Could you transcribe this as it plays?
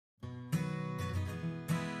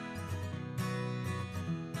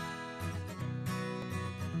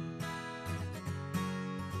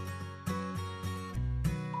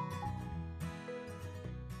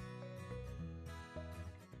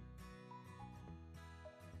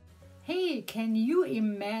Hey, can you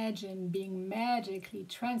imagine being magically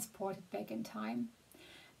transported back in time?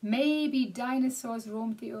 Maybe dinosaurs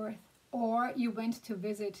roamed the earth, or you went to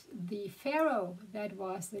visit the pharaoh that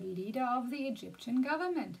was the leader of the Egyptian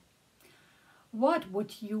government. What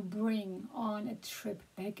would you bring on a trip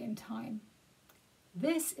back in time?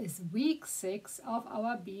 This is week 6 of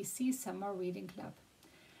our BC Summer Reading Club.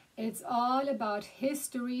 It's all about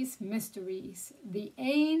history's mysteries, the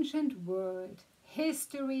ancient world,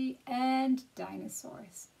 history, and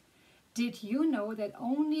dinosaurs. Did you know that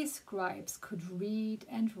only scribes could read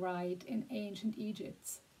and write in ancient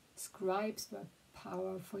Egypt? Scribes were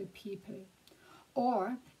powerful people.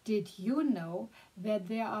 Or did you know that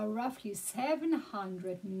there are roughly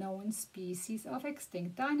 700 known species of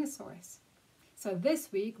extinct dinosaurs? So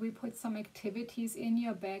this week we put some activities in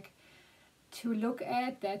your bag to look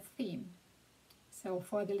at that theme. So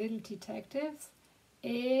for the little detectives,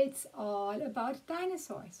 it's all about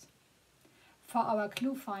dinosaurs. For our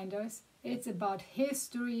clue finders, it's about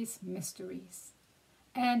history's mysteries.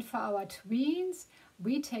 And for our tweens,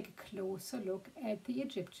 we take a closer look at the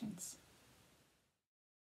Egyptians.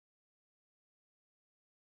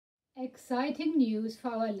 Exciting news for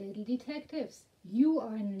our little detectives. You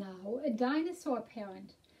are now a dinosaur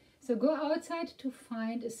parent. So go outside to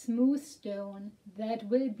find a smooth stone that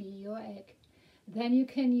will be your egg. Then you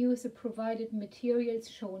can use the provided materials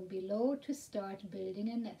shown below to start building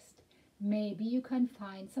a nest. Maybe you can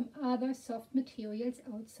find some other soft materials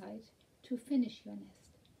outside to finish your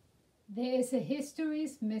nest. There is a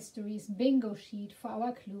History's Mysteries bingo sheet for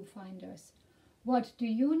our clue finders. What do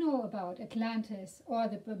you know about Atlantis or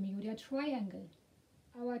the Bermuda Triangle?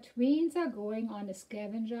 Our tweens are going on a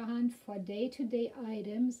scavenger hunt for day-to-day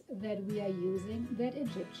items that we are using that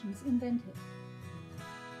Egyptians invented.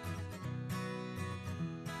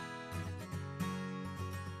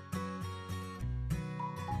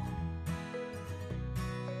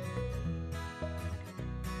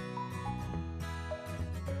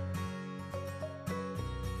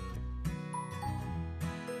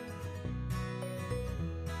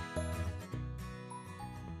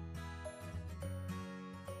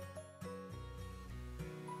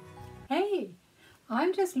 Hey,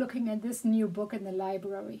 I'm just looking at this new book in the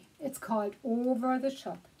library. It's called Over the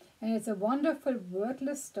Shop, and it's a wonderful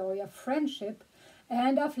wordless story of friendship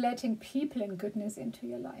and of letting people and goodness into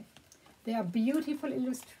your life. There are beautiful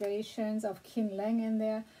illustrations of King Lang in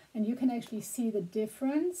there, and you can actually see the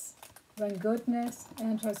difference when goodness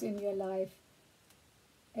enters in your life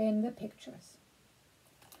in the pictures.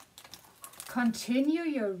 Continue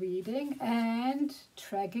your reading and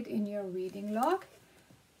track it in your reading log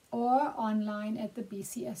or online at the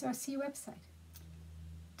SRC website.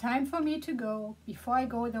 Time for me to go. Before I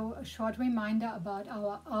go though, a short reminder about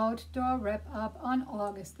our outdoor wrap-up on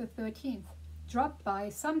August the 13th. Drop by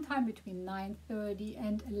sometime between 9:30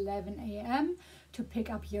 and 11 a.m. to pick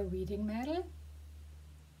up your reading medal,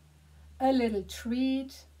 a little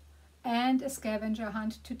treat, and a scavenger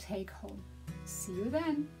hunt to take home. See you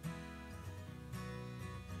then!